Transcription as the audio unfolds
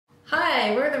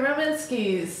Hi, we're the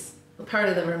Romanskis. We're part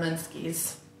of the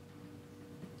Romanskis.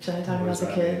 Should I talk about the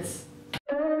kids?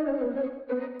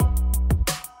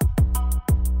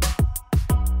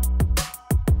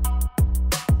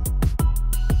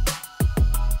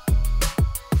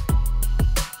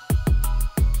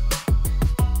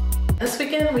 This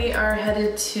weekend we are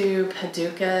headed to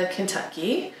Paducah,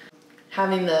 Kentucky,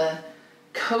 having the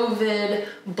COVID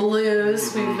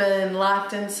blues. We've been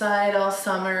locked inside all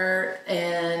summer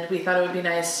and we thought it would be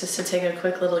nice just to take a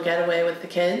quick little getaway with the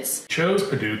kids. Chose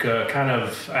Paducah kind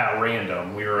of at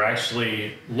random. We were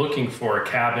actually looking for a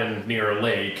cabin near a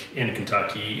lake in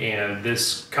Kentucky, and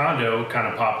this condo kind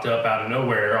of popped up out of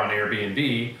nowhere on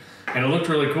Airbnb, and it looked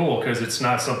really cool because it's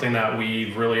not something that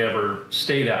we've really ever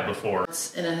stayed at before.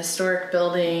 It's in a historic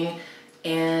building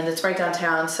and it's right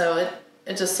downtown, so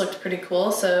it just looked pretty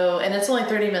cool. So, and it's only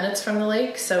 30 minutes from the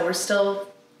lake, so we're still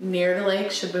near the lake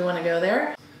should we want to go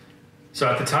there. So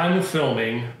at the time of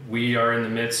filming, we are in the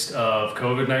midst of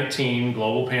COVID-19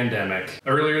 global pandemic.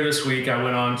 Earlier this week, I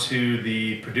went on to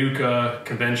the Paducah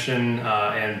Convention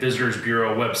and Visitors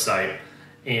Bureau website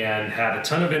and had a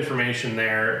ton of information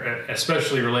there,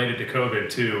 especially related to COVID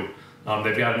too.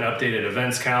 They've got an updated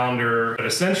events calendar, but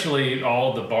essentially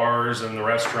all the bars and the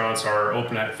restaurants are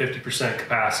open at 50%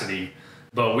 capacity.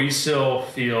 But we still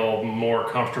feel more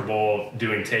comfortable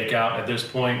doing takeout at this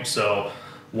point. So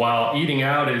while eating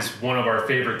out is one of our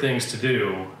favorite things to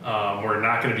do, we're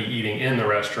not going to be eating in the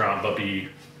restaurant, but be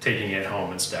taking it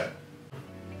home instead.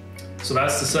 So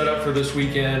that's the setup for this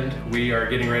weekend. We are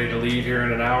getting ready to leave here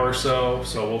in an hour or so.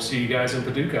 So we'll see you guys in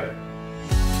Paducah.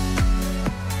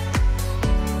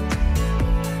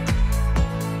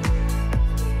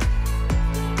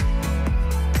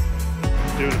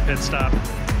 Doing a pit stop.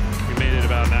 We made it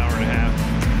about an hour and a half.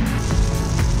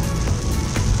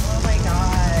 Oh my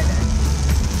God.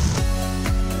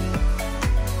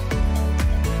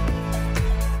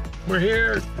 We're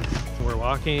here. We're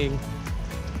walking.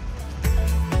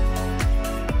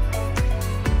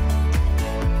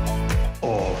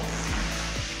 Oh.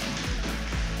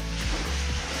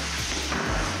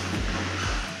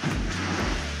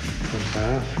 The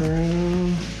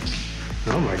bathroom.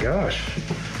 Oh my gosh.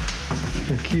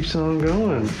 It keeps on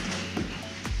going.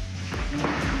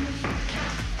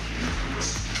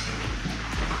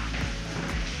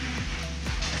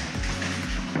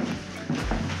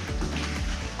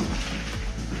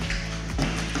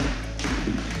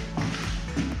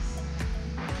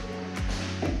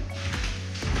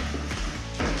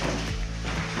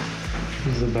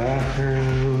 This is the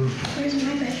bathroom. Where's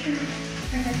my bedroom?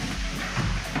 Okay.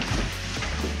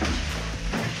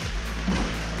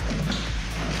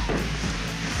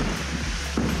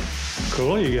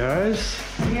 Cool, you guys.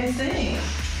 What do you guys think?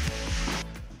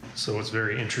 So what's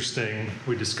very interesting,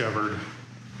 we discovered,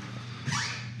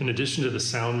 in addition to the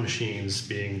sound machines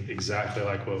being exactly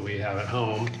like what we have at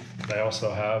home, they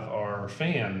also have our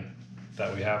fan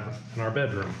that we have in our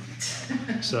bedroom.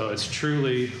 So it's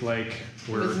truly like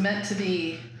It was meant to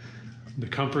be. the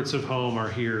comforts of home are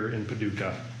here in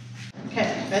Paducah.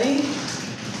 Okay, ready?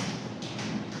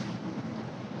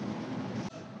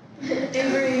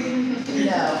 Avery.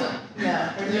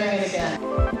 No, we're doing it again.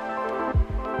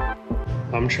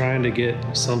 I'm trying to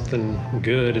get something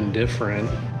good and different,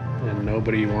 and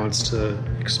nobody wants to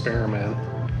experiment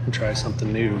and try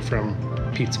something new from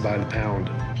Pizza by the Pound.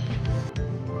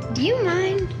 Do you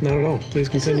mind? Not at all. Please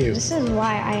continue. This is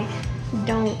why I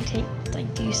don't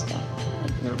do stuff.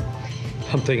 No.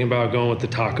 I'm thinking about going with the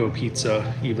taco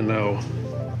pizza, even though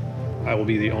I will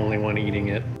be the only one eating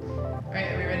it. All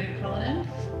right, are we ready to call it in?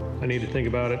 I need to think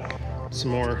about it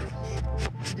some more.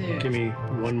 Dude. Give me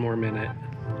one more minute.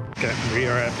 Okay, we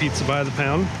are at Pizza by the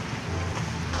Pound.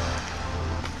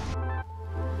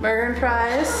 Burger and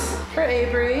fries for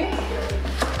Avery.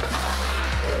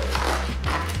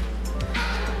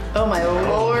 Oh my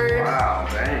Lord. Wow,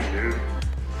 dang, dude.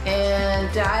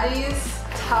 And Daddy's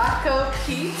taco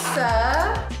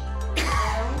pizza.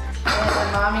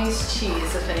 And Mommy's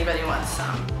cheese if anybody wants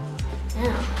some.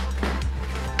 Yeah.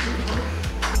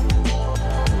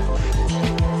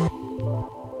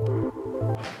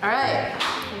 All right,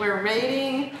 we're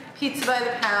rating Pizza by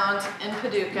the Pound in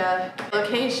Paducah.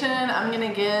 Location, I'm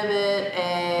gonna give it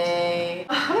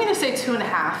I'm gonna say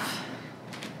 2.5.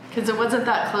 Because it wasn't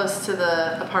that close to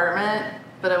the apartment,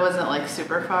 but it wasn't like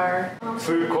super far.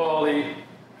 Food quality.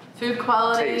 Food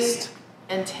quality Taste.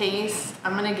 and taste,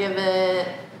 I'm gonna give it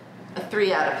a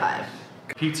 3 out of 5.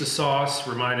 Pizza sauce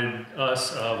reminded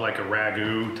us of like a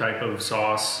ragu type of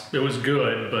sauce. It was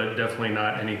good, but definitely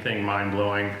not anything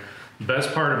mind-blowing. The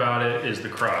best part about it is the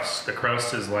crust. The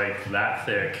crust is like that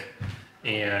thick,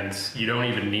 and you don't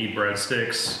even need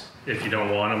breadsticks. if you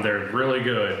don't want them. They're really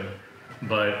good,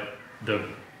 but the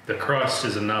crust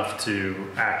is enough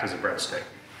to act as a breadstick.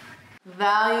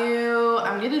 Value,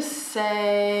 I'm gonna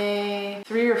say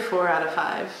 3 or 4 out of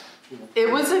 5. It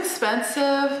was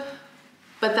expensive,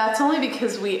 but that's only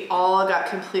because we all got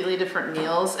completely different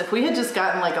meals. If we had just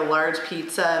gotten like a large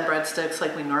pizza and breadsticks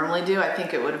like we normally do, I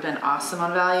think it would have been awesome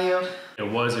on value. It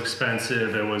was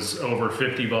expensive. It was over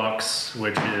 $50,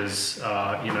 which is,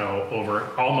 you know, over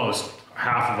almost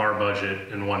half of our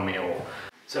budget in one meal.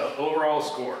 So overall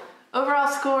score. Overall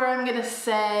score, I'm gonna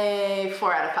say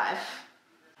 4 out of 5.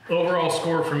 Overall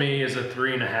score for me is a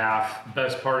 3.5.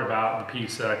 Best part about the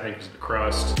pizza, I think, is the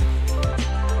crust.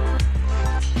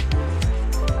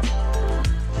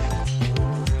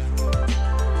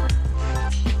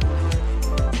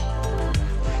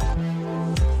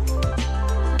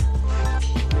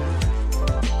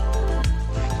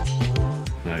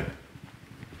 Night.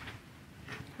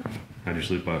 How'd you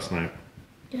sleep last night?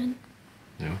 Good.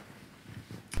 Yeah.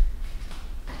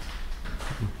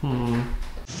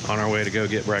 On our way to go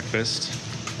get breakfast.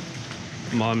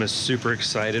 Mom is super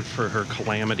excited for her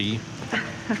calamity.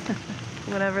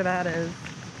 Whatever that is.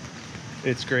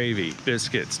 It's gravy,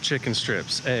 biscuits, chicken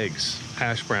strips, eggs,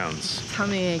 hash browns.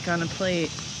 Tummy ache on a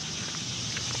plate.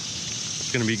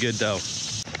 It's gonna be good though.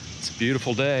 It's a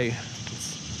beautiful day.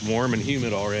 It's warm and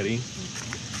humid already.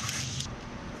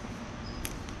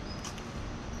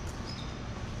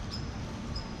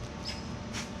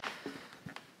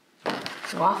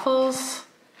 Waffles,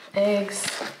 eggs,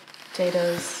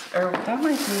 potatoes, or that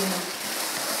might be.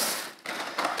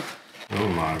 Oh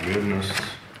my goodness.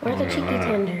 Where are the chicken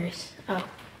tenders? Oh,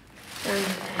 down in the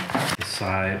bag. The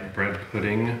side, bread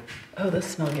pudding, Oh, this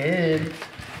smells good.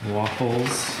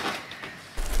 waffles.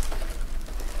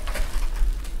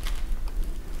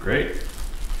 Great.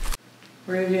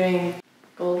 We're doing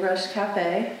Gold Rush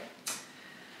Cafe.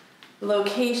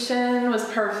 Location was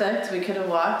perfect. We could have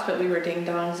walked, but we were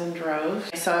ding-dongs and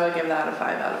drove. So I would give that a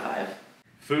 5 out of 5.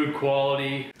 Food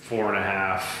quality,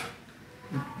 4.5.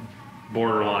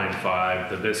 Borderline 5.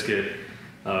 The biscuit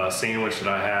sandwich that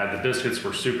I had, the biscuits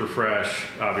were super fresh,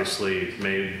 obviously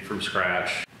made from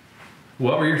scratch.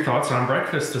 What were your thoughts on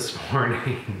breakfast this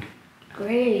morning?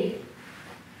 Great.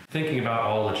 Thinking about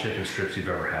all the chicken strips you've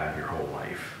ever had your whole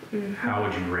life, how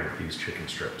would you rank these chicken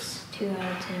strips? 2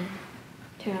 out of 10.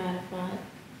 2 out of 5.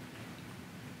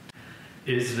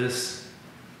 Is this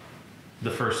the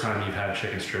first time you've had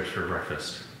chicken strips for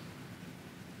breakfast?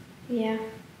 Yeah.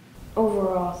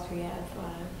 Overall, 3 out of 5.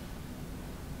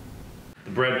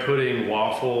 The bread pudding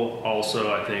waffle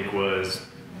also, I think, was,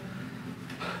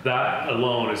 that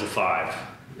alone is a 5.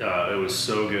 It was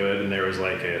so good, and there was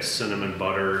like a cinnamon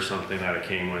butter or something that it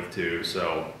came with too.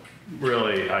 So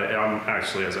really, I'm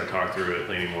actually, as I talk through it,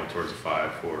 leaning more towards a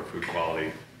 5 for food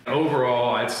quality.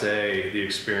 Overall, I'd say the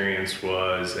experience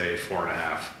was a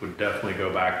 4.5. Would definitely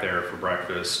go back there for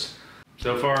breakfast.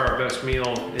 So far, our best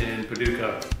meal in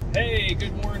Paducah. Hey,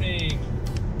 good morning.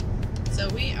 So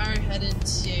we are headed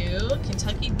to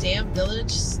Kentucky Dam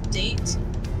Village State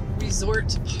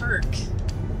Resort Park.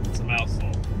 It's a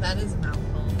mouthful. That is a mouthful.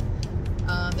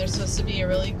 There's supposed to be a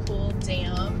really cool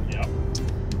dam. Yep.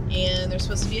 And there's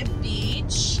supposed to be a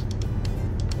beach.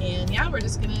 And yeah, we're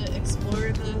just gonna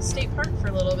explore the state park for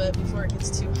a little bit before it gets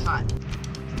too hot.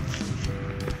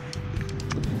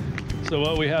 So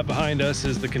what we have behind us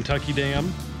is the Kentucky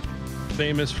Dam,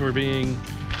 famous for being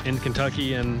in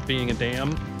Kentucky and being a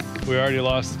dam. We already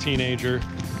lost a teenager.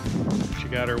 She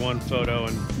got her one photo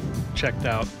and checked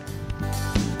out.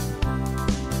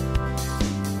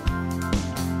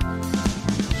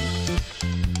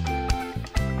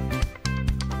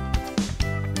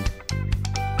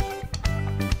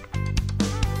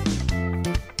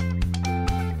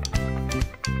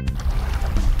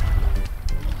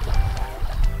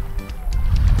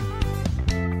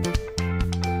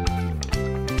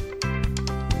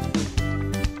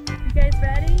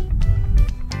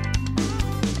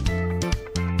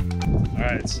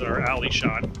 Alright, it's our alley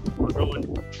shot. We're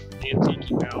going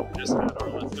antique now. We just had our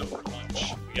leftover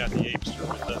lunch. We got the Apester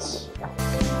with us.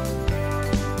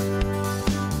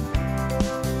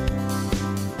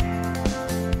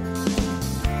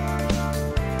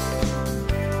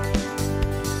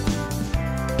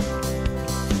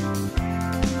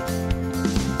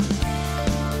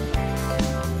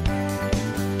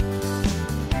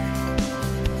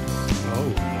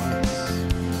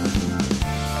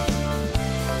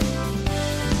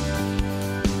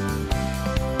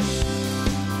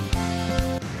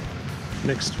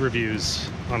 Mixed reviews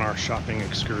on our shopping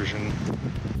excursion.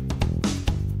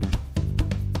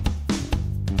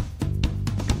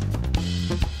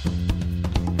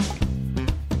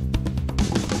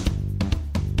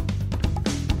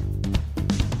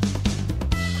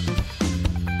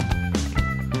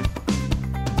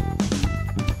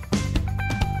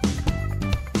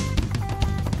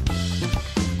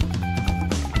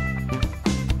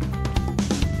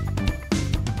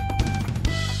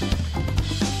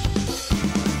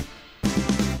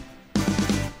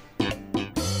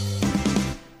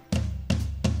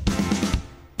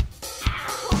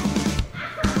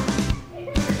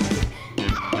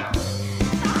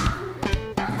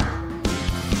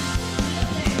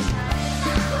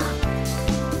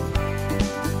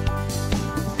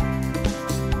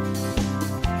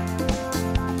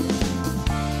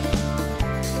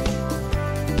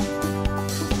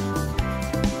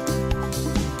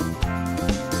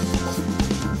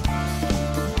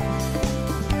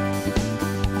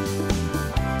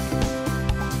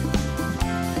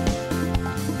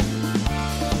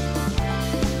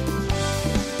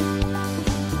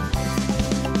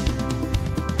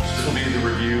 into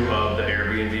the review of the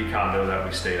Airbnb condo that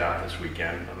we stayed at this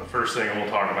weekend. And the first thing we'll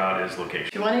talk about is location.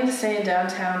 If you're wanting to stay in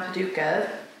downtown Paducah,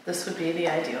 this would be the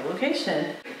ideal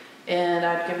location. And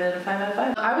I'd give it a 5 out of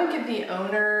 5. I would give the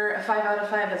owner a 5 out of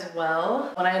 5 as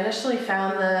well. When I initially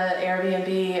found the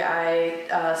Airbnb,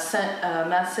 I sent a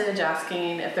message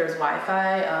asking if there's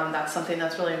Wi-Fi. That's something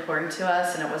that's really important to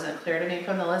us, and it wasn't clear to me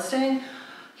from the listing.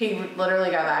 He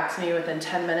literally got back to me within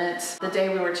 10 minutes. The day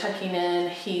we were checking in,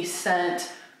 he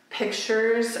sent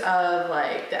pictures of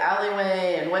like the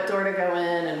alleyway and what door to go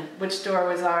in and which door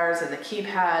was ours and the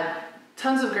keypad.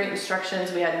 Tons of great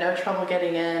instructions. We had no trouble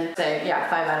getting in. Say, yeah,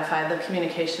 5 out of 5. The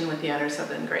communication with the owners have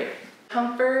been great.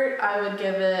 Comfort, I would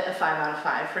give it a 5 out of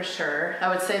 5 for sure. I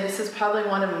would say this is probably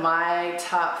one of my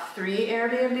top 3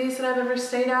 Airbnbs that I've ever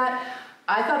stayed at.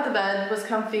 I thought the bed was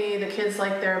comfy. The kids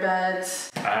liked their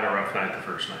beds. I had a rough night the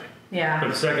first night. Yeah. But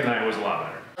the second night was a lot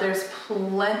better. There's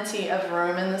plenty of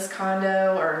room in this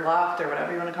condo or loft or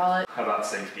whatever you want to call it. How about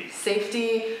safety?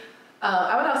 Safety.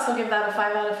 I would also give that a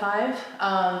 5 out of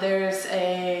 5. There's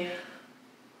a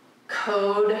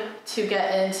code to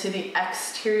get into the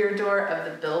exterior door of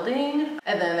the building,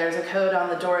 and then there's a code on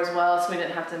the door as well, so we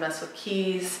didn't have to mess with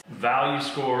keys. Value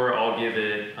score, I'll give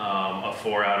it a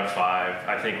 4 out of 5.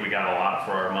 I think we got a lot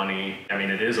for our money. I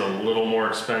mean, it is a little more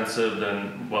expensive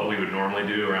than what we would normally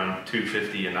do, around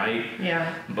 $250 a night.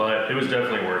 Yeah. But it was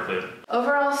definitely worth it.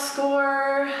 Overall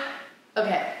score,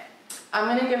 okay. I'm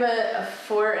gonna give it a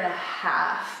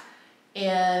 4.5,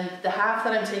 and the half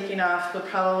that I'm taking off would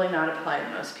probably not apply to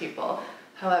most people.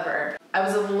 However, I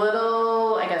was a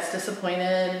little, I guess,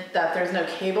 disappointed that there's no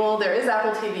cable. There is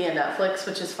Apple TV and Netflix,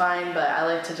 which is fine, but I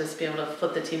like to just be able to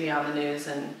flip the TV on the news,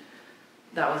 and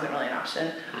that wasn't really an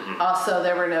option. Also,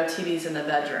 there were no TVs in the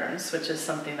bedrooms, which is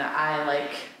something that I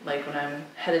like when I'm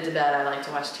headed to bed, I like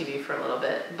to watch TV for a little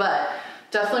bit. But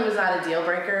definitely was not a deal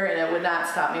breaker, and it would not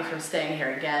stop me from staying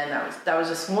here again. That was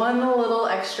just one little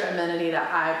extra amenity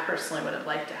that I personally would have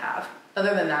liked to have.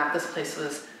 Other than that, this place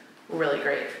was really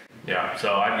great. Yeah,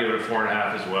 so I'd give it a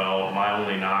 4.5 as well. My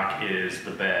only knock is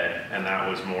the bed, and that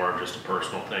was more of just a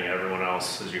personal thing. Everyone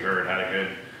else, as you heard, had a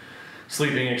good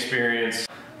sleeping experience.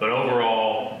 But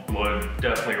overall, would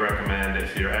definitely recommend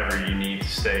if you need to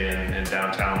stay in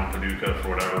downtown Paducah for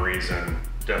whatever reason,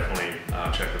 definitely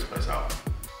check this place out.